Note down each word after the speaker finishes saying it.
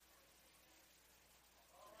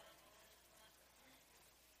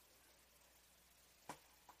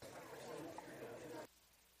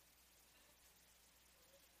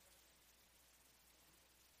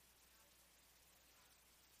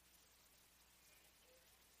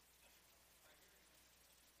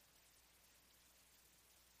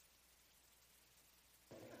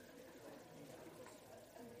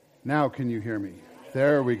Now can you hear me?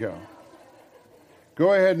 There we go.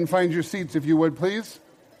 Go ahead and find your seats if you would, please.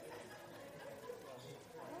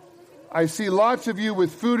 I see lots of you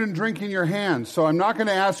with food and drink in your hands, so I'm not going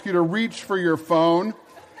to ask you to reach for your phone,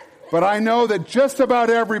 but I know that just about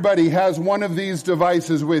everybody has one of these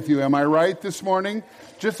devices with you. Am I right this morning?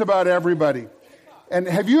 Just about everybody. And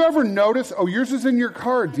have you ever noticed, yours is in your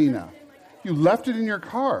car, Dina. You left it in your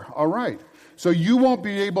car. All right. So you won't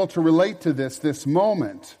be able to relate to this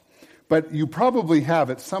moment, but you probably have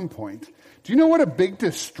at some point. Do you know what a big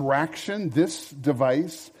distraction this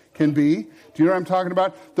device can be? Do you know what I'm talking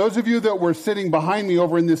about? Those of you that were sitting behind me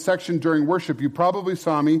over in this section during worship, you probably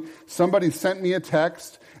saw me. Somebody sent me a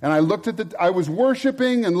text, and I looked at I was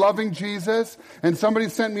worshiping and loving Jesus, and somebody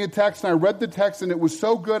sent me a text, and I read the text, and it was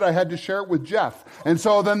so good I had to share it with Jeff. And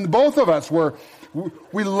so then both of us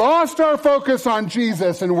we lost our focus on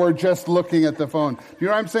Jesus, and we're just looking at the phone. Do you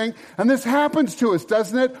know what I'm saying? And this happens to us,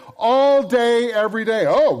 doesn't it? All day, every day.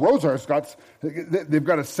 Oh, they've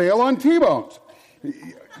got a sale on T-bones.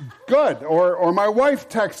 Good. Or my wife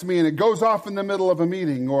texts me and it goes off in the middle of a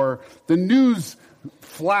meeting, or the news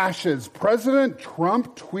flashes. President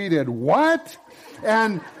Trump tweeted what?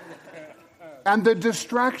 And the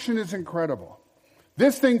distraction is incredible.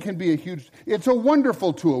 This thing can be it's a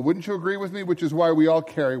wonderful tool. Wouldn't you agree with me? Which is why we all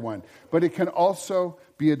carry one. But it can also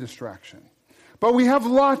be a distraction. But we have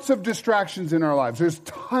lots of distractions in our lives. There's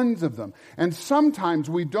tons of them. And sometimes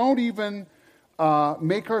we don't even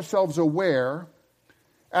make ourselves aware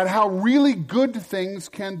at how really good things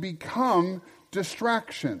can become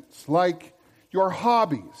distractions, like your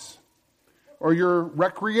hobbies or your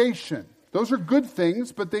recreation. Those are good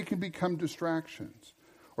things, but they can become distractions.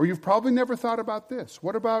 Or you've probably never thought about this.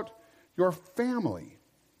 What about your family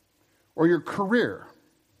or your career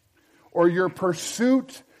or your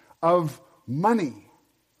pursuit of money,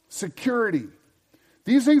 security?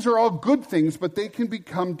 These things are all good things, but they can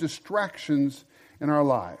become distractions in our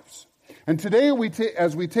lives. And today,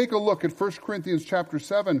 as we take a look at 1 Corinthians chapter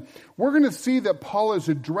 7, we're going to see that Paul is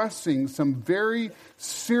addressing some very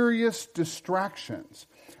serious distractions.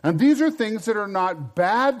 And these are things that are not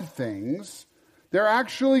bad things. They're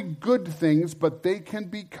actually good things, but they can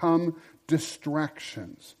become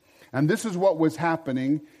distractions. And this is what was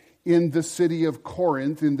happening in the city of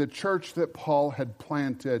Corinth, in the church that Paul had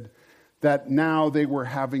planted, that now they were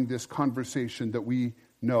having this conversation that we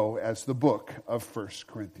know as the book of 1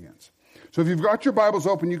 Corinthians. So if you've got your Bibles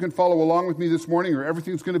open, you can follow along with me this morning, or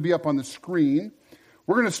everything's going to be up on the screen.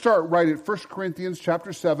 We're going to start right at 1 Corinthians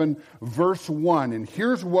chapter 7, verse 1. And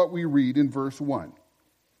here's what we read in verse 1.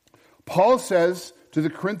 Paul says to the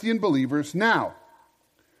Corinthian believers, "Now,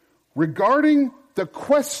 regarding the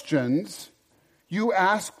questions you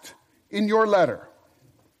asked in your letter."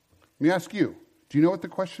 Let me ask you, do you know what the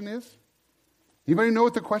question is? Anybody know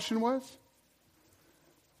what the question was?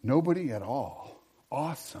 Nobody at all.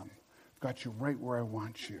 Awesome. I've got you right where I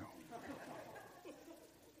want you.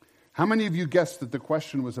 How many of you guessed that the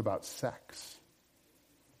question was about sex?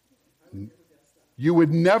 You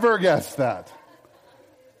would never guess that.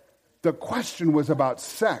 The question was about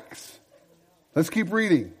sex. Let's keep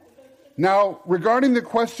reading. Now, regarding the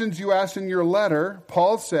questions you asked in your letter,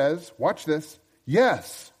 Paul says, watch this,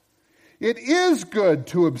 yes, it is good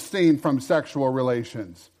to abstain from sexual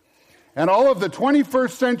relations. And all of the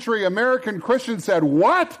 21st century American Christians said,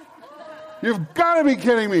 what? You've got to be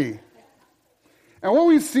kidding me. And what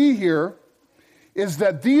we see here is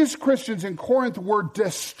that these Christians in Corinth were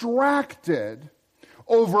distracted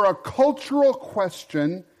over a cultural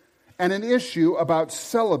question and an issue about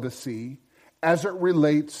celibacy as it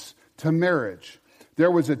relates to marriage. There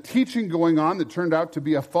was a teaching going on that turned out to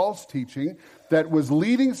be a false teaching that was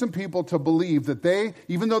leading some people to believe that they,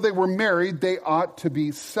 even though they were married, they ought to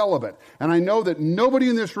be celibate. And I know that nobody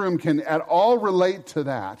in this room can at all relate to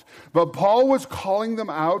that, but Paul was calling them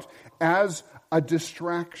out as a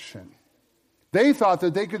distraction. They thought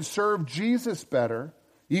that they could serve Jesus better,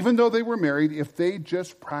 even though they were married, if they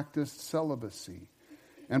just practiced celibacy.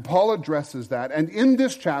 And Paul addresses that. And in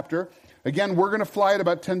this chapter, again, we're going to fly at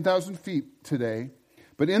about 10,000 feet today.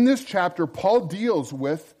 But in this chapter, Paul deals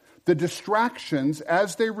with the distractions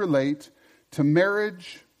as they relate to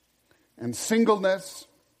marriage and singleness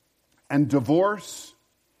and divorce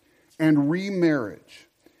and remarriage.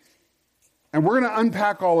 And we're going to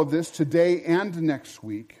unpack all of this today and next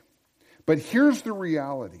week. But here's the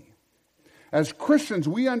reality. As Christians,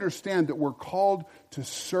 we understand that we're called to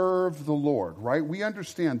serve the Lord, right? We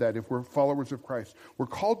understand that if we're followers of Christ. We're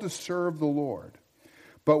called to serve the Lord.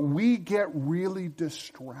 But we get really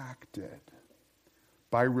distracted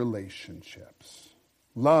by relationships,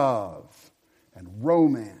 love and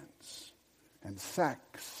romance and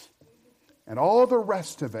sex and all the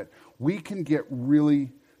rest of it, we can get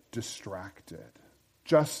really distracted,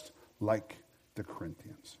 just like the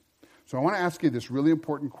Corinthians. So I want to ask you this really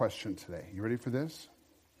important question today. You ready for this?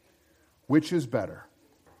 Which is better,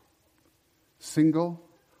 single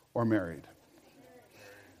or married?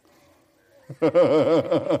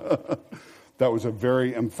 That was a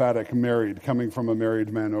very emphatic married coming from a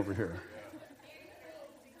married man over here.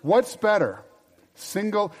 What's better?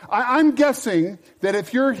 Single? I'm guessing that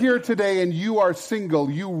if you're here today and you are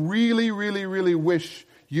single, you really, really, really wish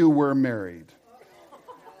you were married.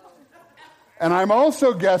 And I'm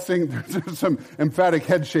also guessing, there's some emphatic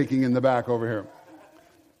head shaking in the back over here.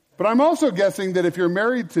 But I'm also guessing that if you're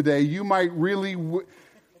married today, you might really,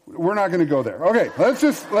 we're not going to go there. Okay, let's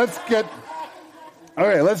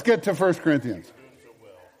get to 1 Corinthians.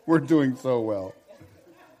 We're doing so well.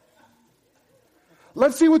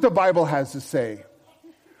 Let's see what the Bible has to say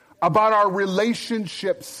about our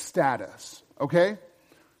relationship status, okay?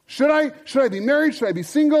 Should I be married? Should I be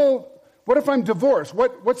single? What if I'm divorced?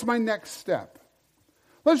 What's my next step?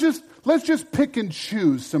 Let's just pick and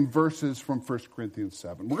choose some verses from 1 Corinthians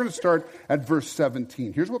 7. We're going to start at verse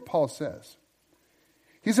 17. Here's what Paul says.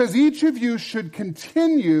 He says, each of you should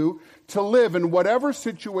continue to live in whatever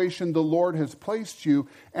situation the Lord has placed you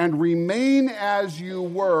and remain as you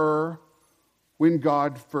were when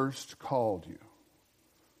God first called you.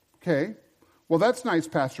 Okay, well, that's nice,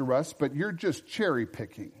 Pastor Russ, but you're just cherry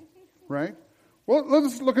picking, right? Well,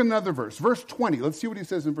 let's look at another verse. Verse 20. Let's see what he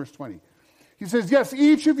says in verse 20. He says, yes,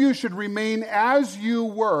 each of you should remain as you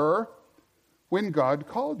were when God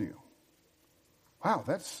called you. Wow,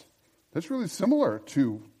 that's really similar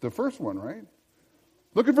to the first one, right?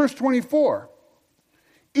 Look at verse 24.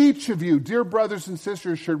 Each of you, dear brothers and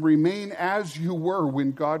sisters, should remain as you were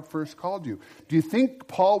when God first called you. Do you think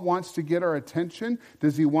Paul wants to get our attention?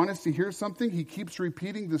 Does he want us to hear something? He keeps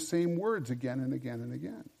repeating the same words again and again and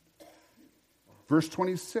again. Verse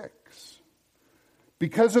 26.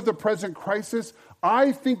 Because of the present crisis,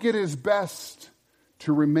 I think it is best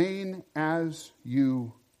to remain as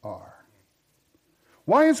you are.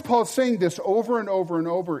 Why is Paul saying this over and over and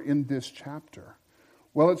over in this chapter?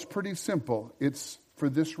 Well, it's pretty simple. It's for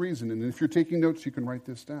this reason. And if you're taking notes, you can write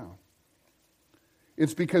this down.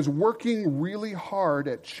 It's because working really hard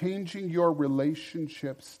at changing your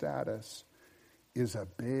relationship status is a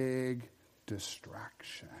big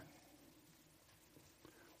distraction.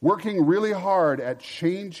 Working really hard at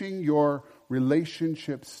changing your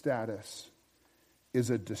relationship status is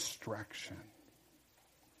a distraction.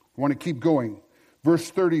 I want to keep going. Verse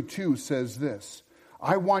 32 says this,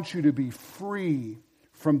 I want you to be free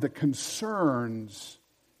from the concerns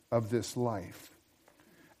of this life.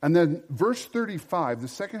 And then verse 35, the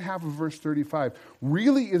second half of verse 35,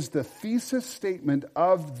 really is the thesis statement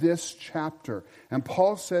of this chapter. And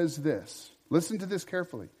Paul says this, listen to this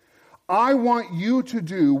carefully. I want you to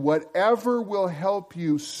do whatever will help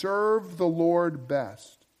you serve the Lord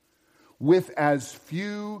best with as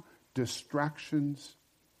few distractions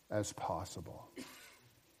as possible.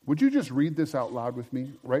 Would you just read this out loud with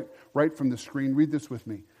me, right from the screen? Read this with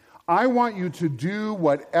me. I want you to do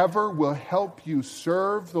whatever will help you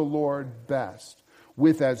serve the Lord best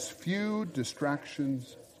with as few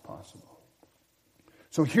distractions as possible.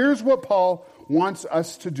 So here's what Paul wants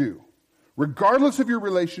us to do. Regardless of your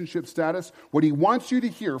relationship status, what he wants you to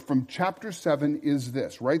hear from chapter 7 is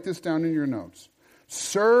this. Write this down in your notes.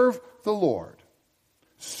 Serve the Lord.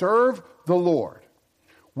 Serve the Lord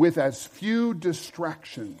with as few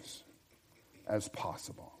distractions as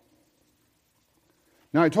possible.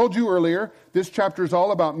 Now, I told you earlier, this chapter is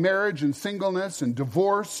all about marriage and singleness and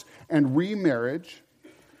divorce and remarriage.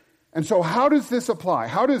 And so how does this apply?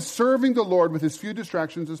 How does serving the Lord with as few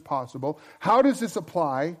distractions as possible, how does this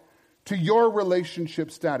apply to your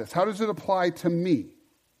relationship status? How does it apply to me?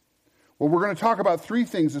 Well, we're going to talk about three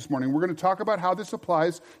things this morning. We're going to talk about how this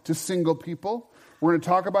applies to single people. We're going to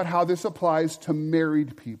talk about how this applies to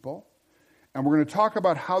married people. And we're going to talk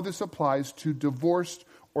about how this applies to divorced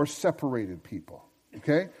or separated people.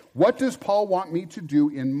 Okay? What does Paul want me to do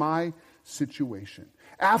in my situation?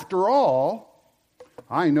 After all,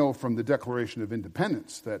 I know from the Declaration of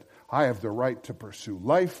Independence that I have the right to pursue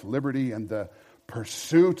life, liberty, and the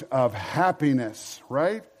pursuit of happiness,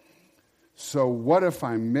 right? So what if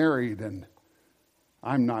I'm married and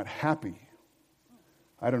I'm not happy?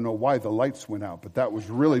 I don't know why the lights went out, but that was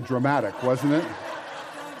really dramatic, wasn't it?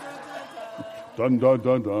 Dun, dun,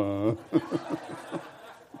 dun, dun.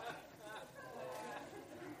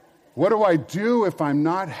 What do I do if I'm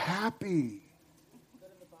not happy?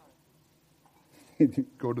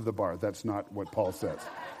 Go to the bar. That's not what Paul says.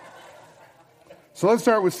 So let's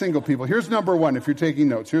start with single people. Here's number one, if you're taking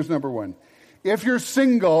notes. Here's number one. If you're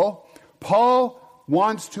single, Paul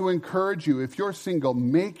wants to encourage you. If you're single,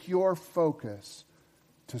 make your focus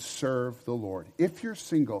to serve the Lord. If you're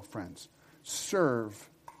single, friends, serve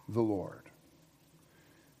the Lord.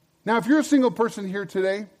 Now, if you're a single person here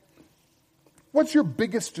today, what's your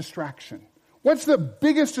biggest distraction? What's the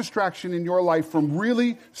biggest distraction in your life from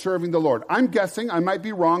really serving the Lord? I'm guessing, I might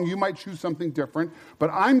be wrong, you might choose something different,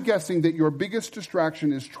 but I'm guessing that your biggest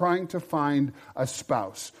distraction is trying to find a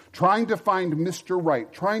spouse, trying to find Mr.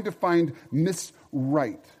 Right, trying to find Miss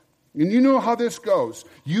Right. And you know how this goes.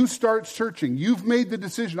 You start searching. You've made the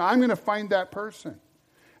decision, I'm going to find that person.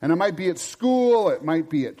 And it might be at school, it might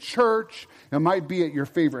be at church, it might be at your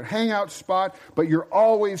favorite hangout spot, but you're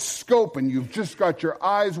always scoping. You've just got your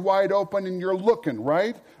eyes wide open and you're looking,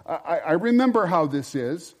 right? I remember how this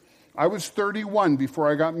is. I was 31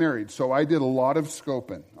 before I got married, so I did a lot of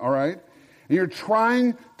scoping, all right? And you're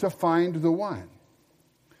trying to find the one.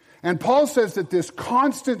 And Paul says that this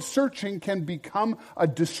constant searching can become a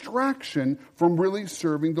distraction from really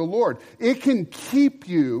serving the Lord. It can keep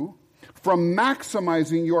you from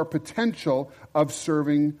maximizing your potential of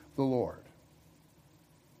serving the Lord.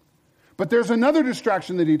 But there's another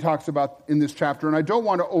distraction that he talks about in this chapter, and I don't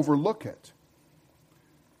want to overlook it.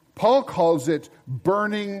 Paul calls it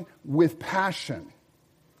burning with passion.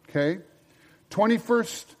 Okay?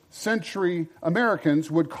 21st century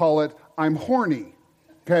Americans would call it, I'm horny.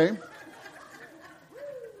 Okay?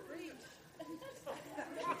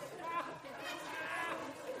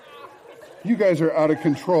 You guys are out of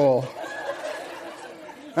control.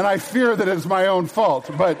 And I fear that it's my own fault,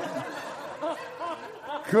 but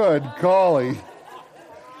good golly.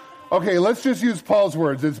 Okay, let's just use Paul's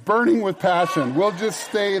words. It's burning with passion. We'll just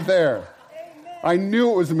stay there. I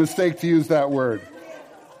knew it was a mistake to use that word.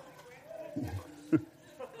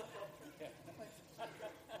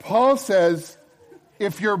 Paul says,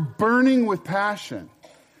 if you're burning with passion,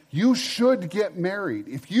 you should get married.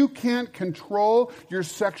 If you can't control your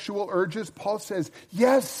sexual urges, Paul says,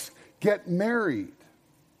 yes, get married.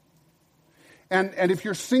 And if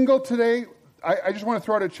you're single today, I just want to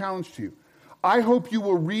throw out a challenge to you. I hope you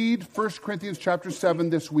will read 1 Corinthians chapter 7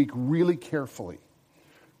 this week really carefully.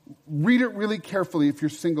 Read it really carefully if you're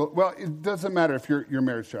single. Well, it doesn't matter if you're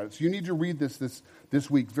marriage status. You need to read this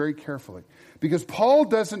week very carefully. Because Paul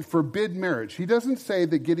doesn't forbid marriage. He doesn't say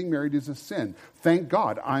that getting married is a sin. Thank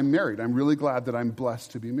God I'm married. I'm really glad that I'm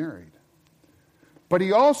blessed to be married. But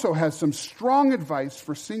he also has some strong advice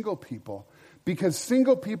for single people, because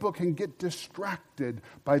single people can get distracted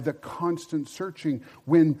by the constant searching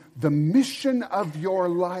when the mission of your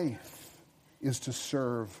life is to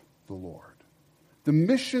serve the Lord. The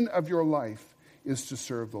mission of your life is to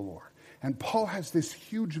serve the Lord. And Paul has this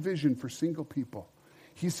huge vision for single people.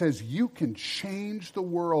 He says, you can change the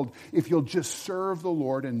world if you'll just serve the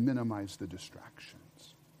Lord and minimize the distractions.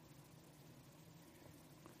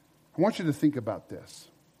 I want you to think about this.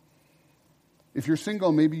 If you're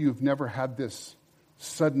single, maybe you've never had this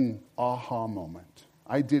sudden aha moment.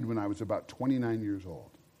 I did when I was about 29 years old.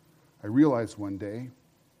 I realized one day,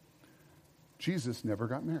 Jesus never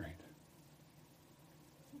got married.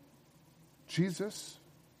 Jesus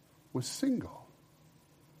was single.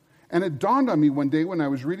 And it dawned on me one day when I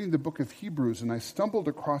was reading the book of Hebrews and I stumbled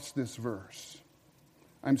across this verse.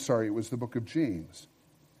 I'm sorry, it was the book of James.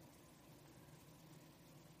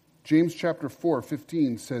 James chapter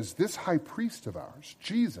 4:15 says, this high priest of ours,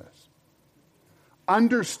 Jesus,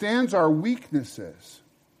 understands our weaknesses,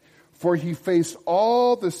 for he faced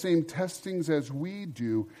all the same testings as we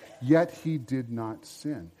do, yet he did not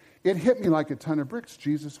sin. It hit me like a ton of bricks.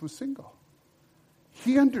 Jesus was single.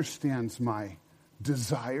 He understands my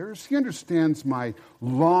desires. He understands my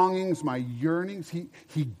longings, my yearnings.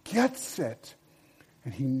 He gets it,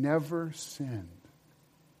 and he never sinned.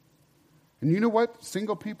 And you know what,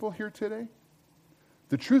 single people here today?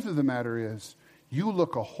 The truth of the matter is, you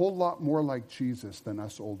look a whole lot more like Jesus than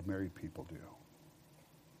us old married people do.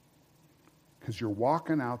 Because you're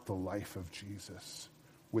walking out the life of Jesus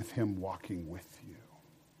with him walking with you.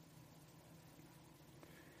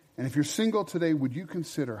 And if you're single today, would you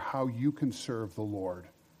consider how you can serve the Lord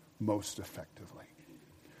most effectively?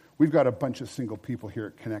 We've got a bunch of single people here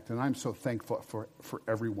at Connect, and I'm so thankful for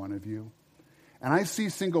every one of you. And I see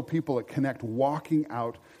single people at Connect walking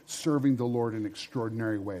out, serving the Lord in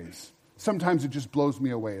extraordinary ways. Sometimes it just blows me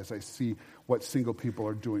away as I see what single people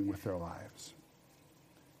are doing with their lives.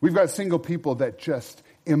 We've got single people that just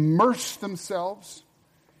immerse themselves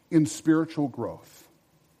in spiritual growth.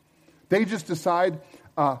 They just decide,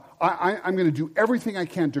 I'm going to do everything I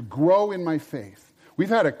can to grow in my faith. We've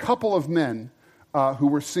had a couple of men who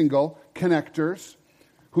were single, connectors,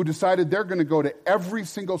 who decided they're going to go to every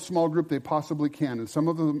single small group they possibly can. And some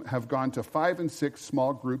of them have gone to 5 and 6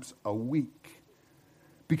 small groups a week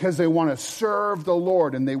because they want to serve the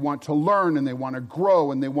Lord and they want to learn and they want to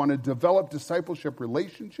grow and they want to develop discipleship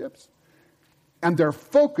relationships. And their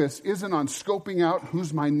focus isn't on scoping out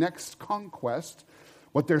who's my next conquest.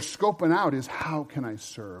 What they're scoping out is how can I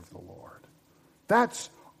serve the Lord? That's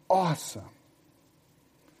awesome.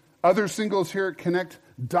 Other singles here at Connect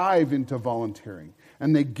dive into volunteering,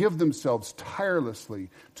 and they give themselves tirelessly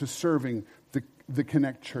to serving the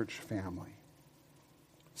Connect Church family.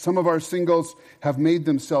 Some of our singles have made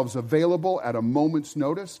themselves available at a moment's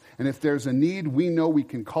notice, and if there's a need, we know we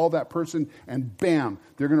can call that person, and bam,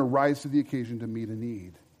 they're going to rise to the occasion to meet a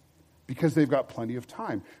need because they've got plenty of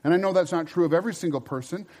time. And I know that's not true of every single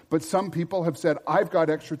person, but some people have said, I've got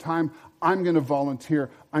extra time, I'm going to volunteer,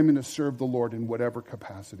 I'm going to serve the Lord in whatever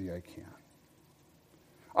capacity I can.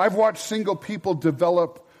 I've watched single people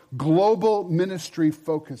develop global ministry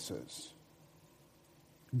focuses.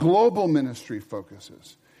 Global ministry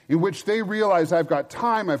focuses in which they realize I've got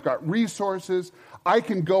time, I've got resources, I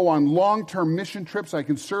can go on long-term mission trips, I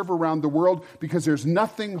can serve around the world because there's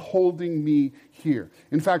nothing holding me here.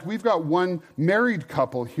 In fact, we've got one married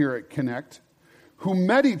couple here at Connect who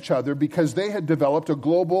met each other because they had developed a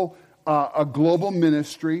global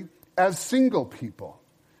ministry as single people.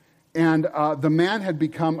 And the man had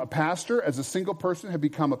become a pastor, as a single person, had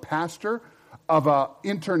become a pastor of an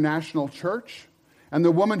international church. And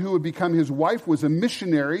the woman who would become his wife was a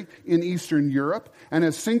missionary in Eastern Europe. And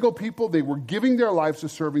as single people, they were giving their lives to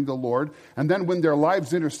serving the Lord. And then when their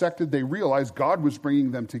lives intersected, they realized God was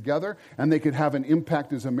bringing them together and they could have an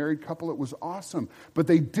impact as a married couple. It was awesome. But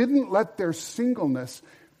they didn't let their singleness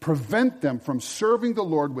prevent them from serving the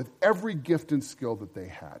Lord with every gift and skill that they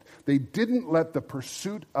had. They didn't let the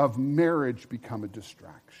pursuit of marriage become a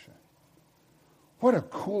distraction. What a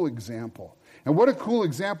cool example. And what a cool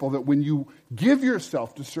example that when you give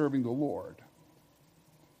yourself to serving the Lord,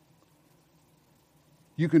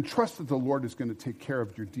 you can trust that the Lord is going to take care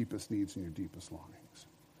of your deepest needs and your deepest longings.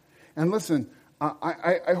 And listen,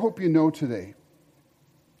 I hope you know today,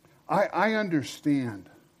 I understand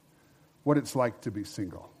what it's like to be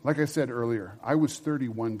single. Like I said earlier, I was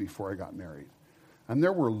 31 before I got married. And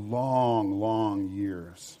there were long, long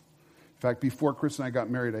years. In fact, before Chris and I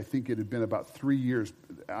got married, I think it had been about 3 years.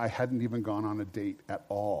 I hadn't even gone on a date at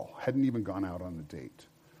all. Hadn't even gone out on a date.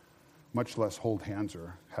 Much less hold hands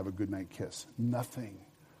or have a goodnight kiss. Nothing.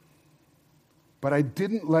 But I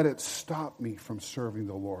didn't let it stop me from serving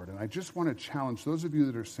the Lord. And I just want to challenge those of you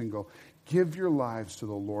that are single, give your lives to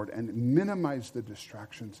the Lord and minimize the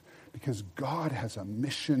distractions because God has a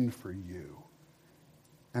mission for you.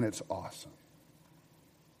 And it's awesome.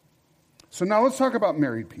 So now let's talk about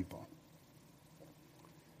married people.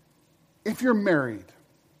 If you're married,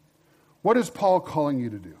 what is Paul calling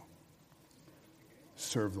you to do?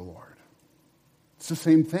 Serve the Lord. It's the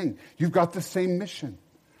same thing. You've got the same mission.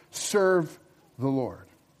 Serve the Lord.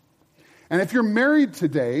 And if you're married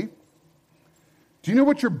today, do you know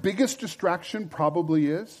what your biggest distraction probably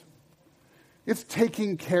is? It's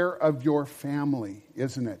taking care of your family,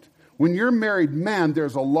 isn't it? When you're married, man,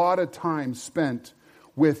 there's a lot of time spent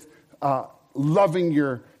with loving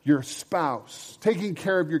your spouse, taking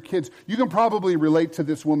care of your kids. You can probably relate to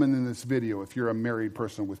this woman in this video if you're a married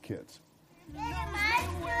person with kids.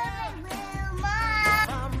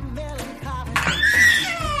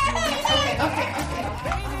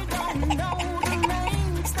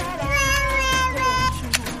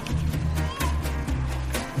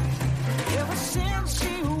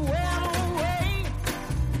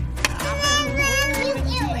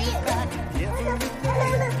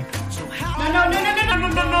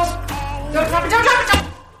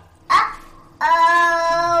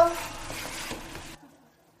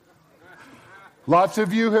 Lots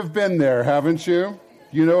of you have been there, haven't you?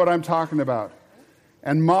 You know what I'm talking about.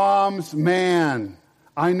 And moms, man,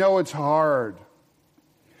 I know it's hard.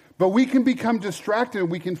 But we can become distracted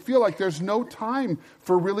and we can feel like there's no time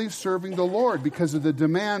for really serving the Lord because of the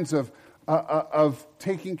demands of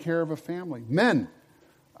taking care of a family. Men,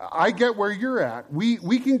 I get where you're at.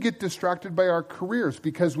 We can get distracted by our careers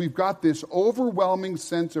because we've got this overwhelming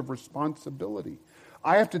sense of responsibility.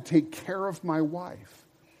 I have to take care of my wife.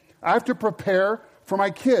 I have to prepare for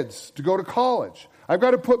my kids to go to college. I've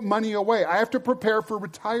got to put money away. I have to prepare for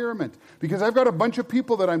retirement because I've got a bunch of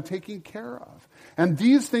people that I'm taking care of. And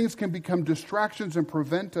these things can become distractions and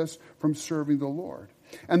prevent us from serving the Lord.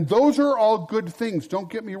 And those are all good things.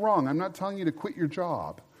 Don't get me wrong. I'm not telling you to quit your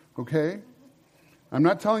job, okay? I'm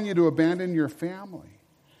not telling you to abandon your family.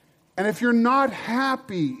 And if you're not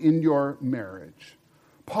happy in your marriage,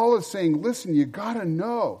 Paul is saying, listen, you got to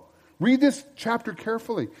know. Read this chapter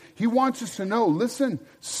carefully. He wants us to know, listen,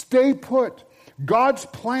 stay put. God's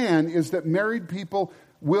plan is that married people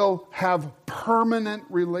will have permanent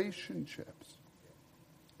relationships.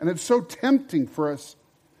 And it's so tempting for us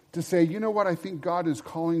to say, you know what, I think God is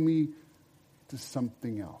calling me to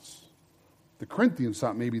something else. The Corinthians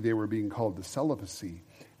thought maybe they were being called to celibacy.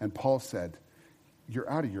 And Paul said, you're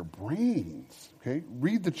out of your brains. Okay?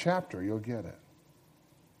 Read the chapter, you'll get it.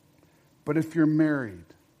 But if you're married,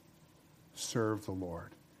 serve the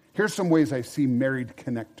Lord. Here's some ways I see married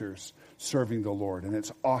connectors serving the Lord, and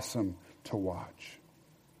it's awesome to watch.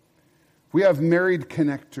 We have married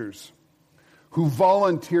connectors who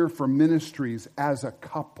volunteer for ministries as a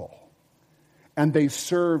couple, and they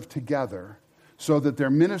serve together so that their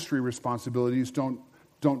ministry responsibilities don't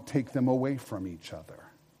take them away from each other.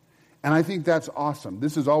 And I think that's awesome.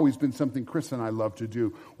 This has always been something Chris and I love to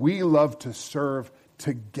do. We love to serve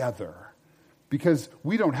together because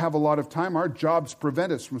we don't have a lot of time. Our jobs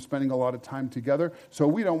prevent us from spending a lot of time together, so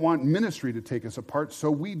we don't want ministry to take us apart, so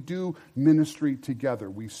we do ministry together.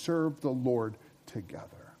 We serve the Lord together.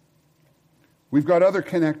 We've got other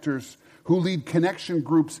connectors who lead connection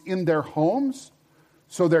groups in their homes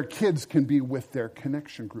so their kids can be with their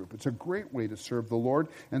connection group. It's a great way to serve the Lord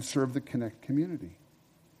and serve the Connect community.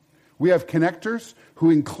 We have connectors who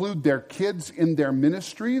include their kids in their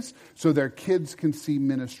ministries so their kids can see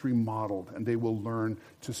ministry modeled and they will learn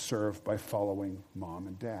to serve by following mom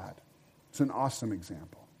and dad. It's an awesome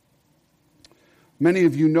example. Many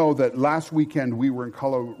of you know that last weekend we were in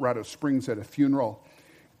Colorado Springs at a funeral,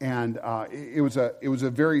 and it was a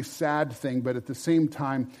very sad thing, but at the same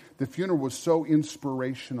time, the funeral was so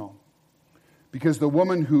inspirational because the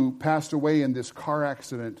woman who passed away in this car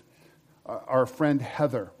accident, our friend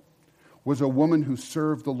Heather, was a woman who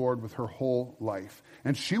served the Lord with her whole life.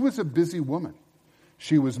 And she was a busy woman.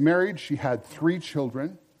 She was married. She had 3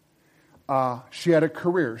 children. She had a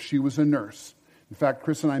career. She was a nurse. In fact,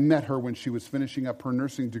 Chris and I met her when she was finishing up her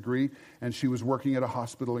nursing degree, and she was working at a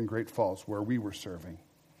hospital in Great Falls where we were serving.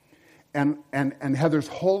 And Heather's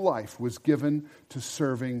whole life was given to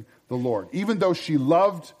serving the Lord. Even though she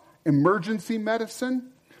loved emergency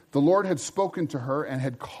medicine, the Lord had spoken to her and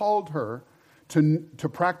had called her to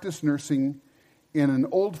practice nursing in an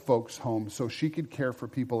old folks' home so she could care for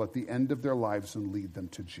people at the end of their lives and lead them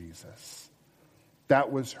to Jesus.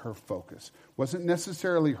 That was her focus. Wasn't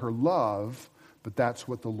necessarily her love, but that's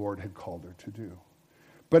what the Lord had called her to do.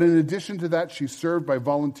 But in addition to that, she served by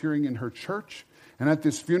volunteering in her church. And at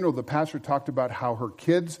this funeral, the pastor talked about how her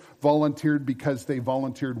kids volunteered because they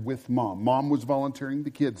volunteered with mom. Mom was volunteering,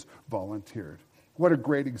 the kids volunteered. What a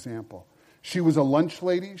great example. She was a lunch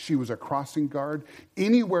lady. She was a crossing guard.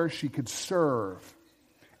 Anywhere she could serve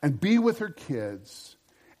and be with her kids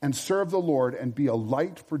and serve the Lord and be a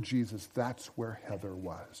light for Jesus, that's where Heather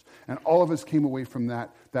was. And all of us came away from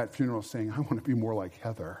that funeral saying, I want to be more like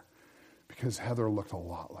Heather, because Heather looked a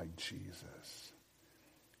lot like Jesus.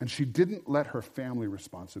 And she didn't let her family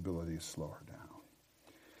responsibilities slow her down.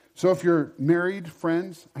 So if you're married,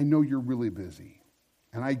 friends, I know you're really busy,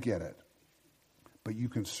 and I get it. But you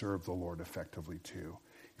can serve the Lord effectively too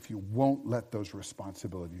if you won't let those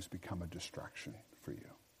responsibilities become a distraction for you.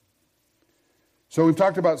 So we've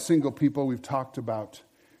talked about single people. We've talked about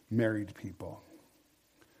married people.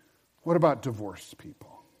 What about divorced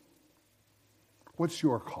people? What's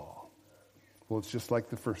your call? Well, it's just like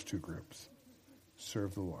the first 2 groups.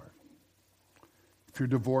 Serve the Lord. If you're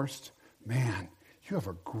divorced, man, you have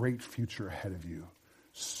a great future ahead of you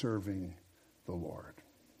serving the Lord.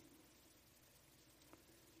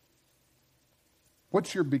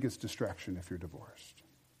 What's your biggest distraction if you're divorced?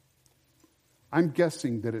 I'm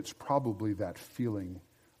guessing that it's probably that feeling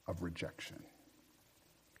of rejection.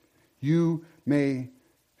 You may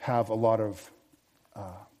have a lot of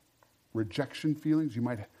rejection feelings. You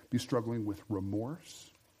might be struggling with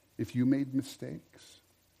remorse if you made mistakes.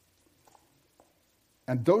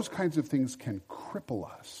 And those kinds of things can cripple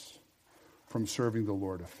us from serving the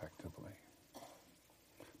Lord effectively.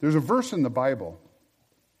 There's a verse in the Bible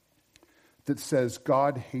that says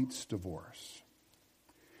God hates divorce.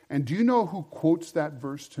 And do you know who quotes that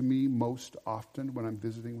verse to me most often when I'm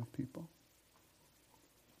visiting with people?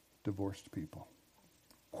 Divorced people.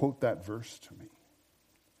 Quote that verse to me.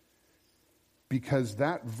 Because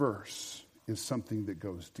that verse is something that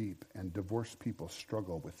goes deep, and divorced people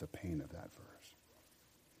struggle with the pain of that verse.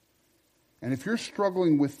 And if you're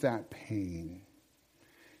struggling with that pain,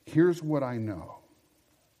 here's what I know.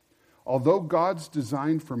 Although God's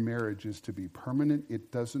design for marriage is to be permanent,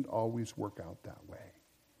 it doesn't always work out that way.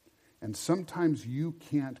 And sometimes you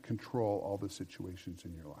can't control all the situations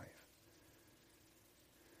in your life.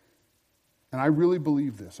 And I really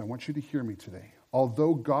believe this. I want you to hear me today.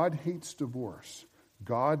 Although God hates divorce,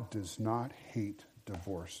 God does not hate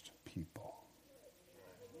divorced people.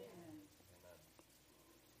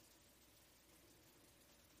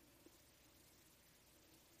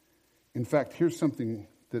 In fact, here's something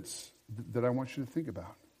that I want you to think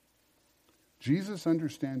about. Jesus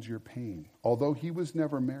understands your pain. Although he was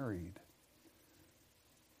never married,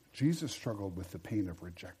 Jesus struggled with the pain of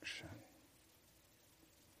rejection.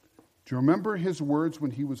 Do you remember his words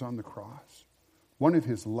when he was on the cross? One of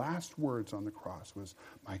his last words on the cross was,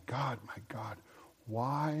 my God,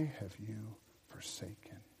 why have you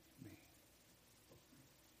forsaken me?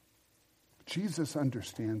 Jesus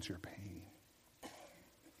understands your pain.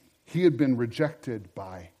 He had been rejected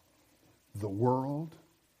by the world.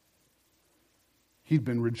 He'd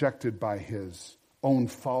been rejected by his own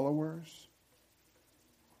followers.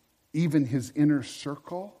 Even his inner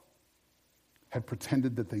circle had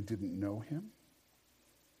pretended that they didn't know him.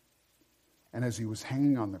 And as he was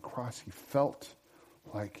hanging on the cross, he felt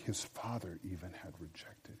like his Father even had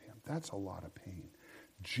rejected him. That's a lot of pain.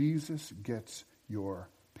 Jesus gets your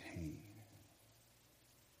pain.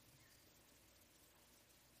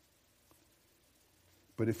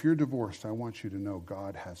 But if you're divorced, I want you to know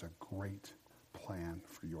God has a great plan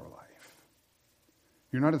for your life.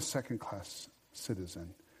 You're not a second-class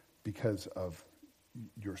citizen because of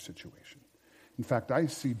your situation. In fact, I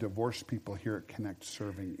see divorced people here at Connect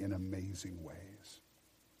serving in amazing ways.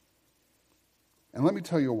 And let me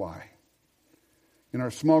tell you why. In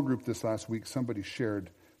our small group this last week, somebody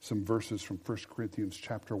shared some verses from 1 Corinthians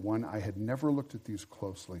chapter 1. I had never looked at these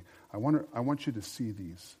closely. I want you to see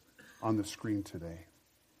these on the screen today.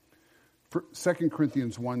 2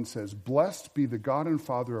 Corinthians 1 says, "Blessed be the God and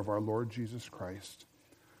Father of our Lord Jesus Christ,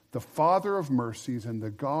 the Father of mercies and the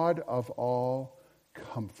God of all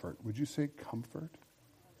comfort." Would you say comfort?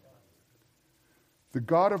 The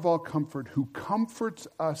God of all comfort, who comforts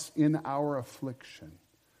us in our affliction,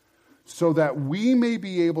 so that we may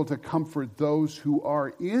be able to comfort those who are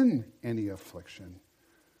in any affliction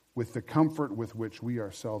with the comfort with which we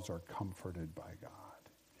ourselves are comforted by God.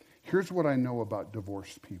 Here's what I know about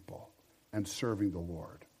divorced people and serving the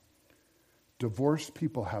Lord. Divorced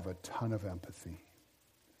people have a ton of empathy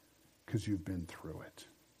because you've been through it.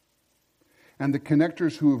 And the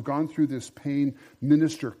connectors who have gone through this pain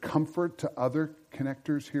minister comfort to other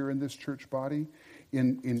connectors here in this church body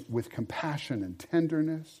with compassion and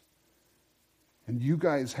tenderness. And you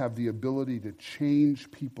guys have the ability to change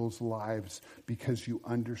people's lives because you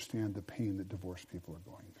understand the pain that divorced people are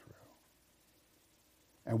going through.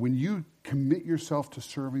 And when you commit yourself to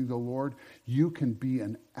serving the Lord, you can be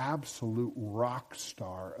an absolute rock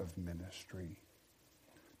star of ministry.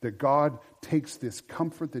 That God takes this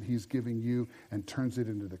comfort that he's giving you and turns it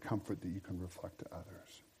into the comfort that you can reflect to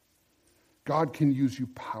others. God can use you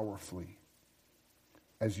powerfully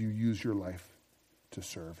as you use your life to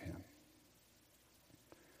serve him.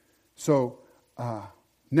 So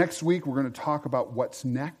next week we're going to talk about what's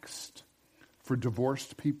next for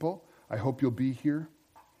divorced people. I hope you'll be here.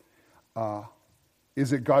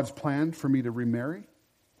 Is it God's plan for me to remarry?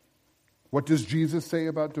 What does Jesus say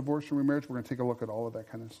about divorce and remarriage? We're going to take a look at all of that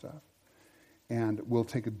kind of stuff. And we'll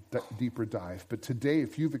take a deeper dive. But today,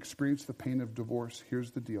 if you've experienced the pain of divorce,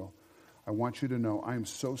 here's the deal. I want you to know I am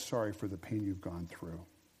so sorry for the pain you've gone through.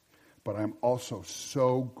 But I'm also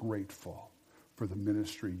so grateful for the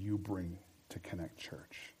ministry you bring to Connect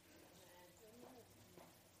Church.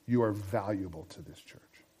 You are valuable to this church.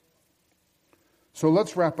 So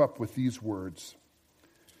let's wrap up with these words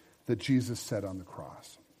that Jesus said on the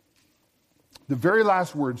cross. The very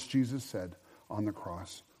last words Jesus said on the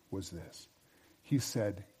cross was this. He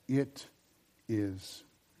said, "It is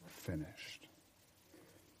finished."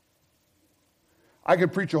 I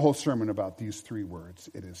could preach a whole sermon about these three words,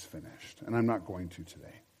 "It is finished," and I'm not going to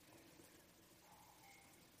today.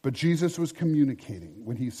 But Jesus was communicating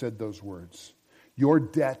when he said those words. Your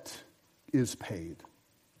debt is paid.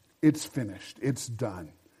 It's finished. It's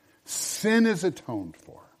done. Sin is atoned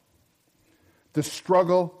for. The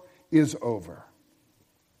struggle is over.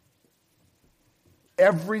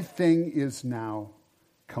 Everything is now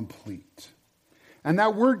complete. And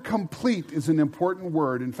that word complete is an important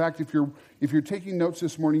word. In fact, if you're taking notes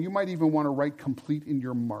this morning, you might even want to write complete in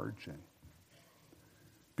your margin.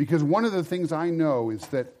 Because one of the things I know is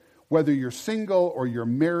that whether you're single or you're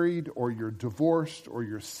married or you're divorced or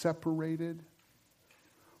you're separated,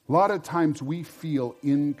 a lot of times we feel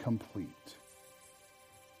incomplete.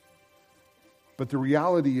 But the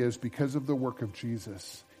reality is, because of the work of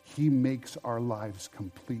Jesus, he makes our lives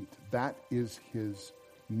complete. That is his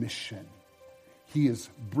mission. He is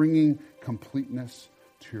bringing completeness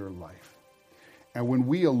to your life. And when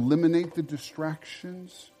we eliminate the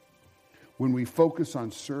distractions, when we focus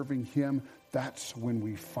on serving him, that's when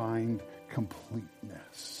we find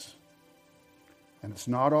completeness. And it's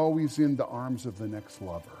not always in the arms of the next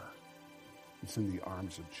lover. It's in the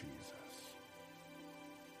arms of Jesus.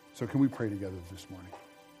 So can we pray together this morning?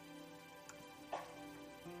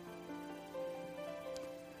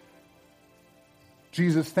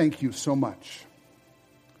 Jesus, thank you so much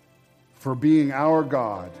for being our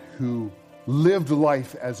God who lived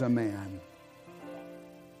life as a man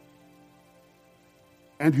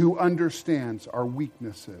and who understands our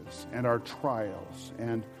weaknesses and our trials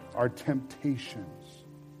and our temptations,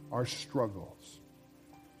 our struggles,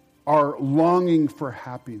 our longing for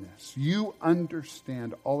happiness. You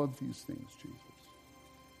understand all of these things,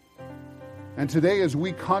 Jesus. And today, as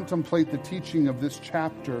we contemplate the teaching of this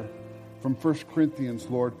chapter from 1 Corinthians,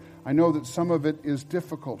 Lord, I know that some of it is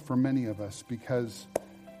difficult for many of us because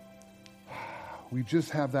we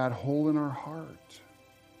just have that hole in our heart.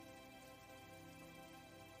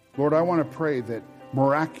 Lord, I want to pray that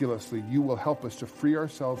miraculously you will help us to free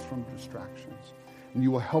ourselves from distractions, and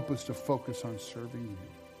you will help us to focus on serving you,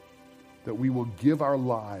 that we will give our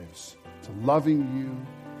lives to loving you,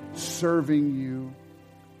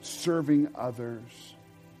 serving others,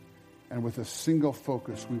 and with a single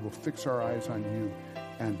focus we will fix our eyes on you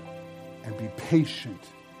and be patient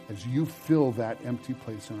as you fill that empty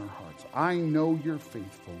place in our hearts. I know you're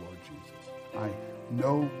faithful, Lord Jesus. I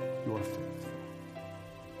know you're faithful.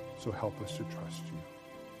 So help us to trust you.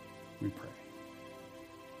 We pray.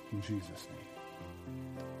 In Jesus'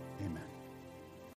 name.